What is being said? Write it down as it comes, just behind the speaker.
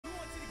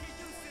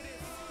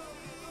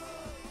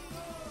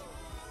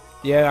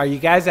Yeah, are you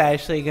guys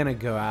actually gonna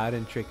go out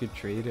and trick or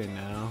treat or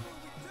no?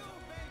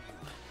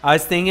 I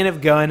was thinking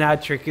of going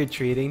out trick or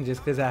treating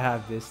just because I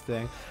have this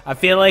thing. I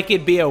feel like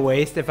it'd be a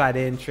waste if I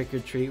didn't trick or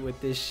treat with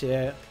this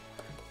shit.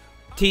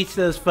 Teach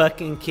those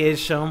fucking kids,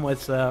 show them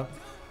what's up.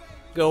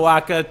 Go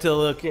walk up to a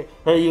little kid.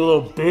 Hey, you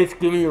little bitch,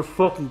 give me your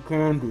fucking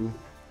candy.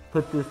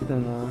 Put this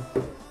thing on.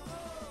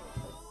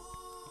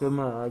 Come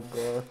on, I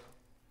guess.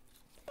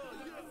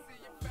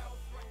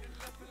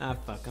 Ah,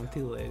 fuck, I'm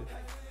too late.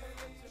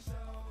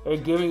 Hey,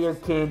 give me your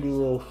candy,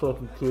 little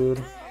fucking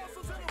kid.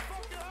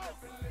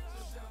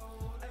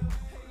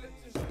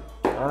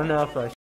 I don't know if I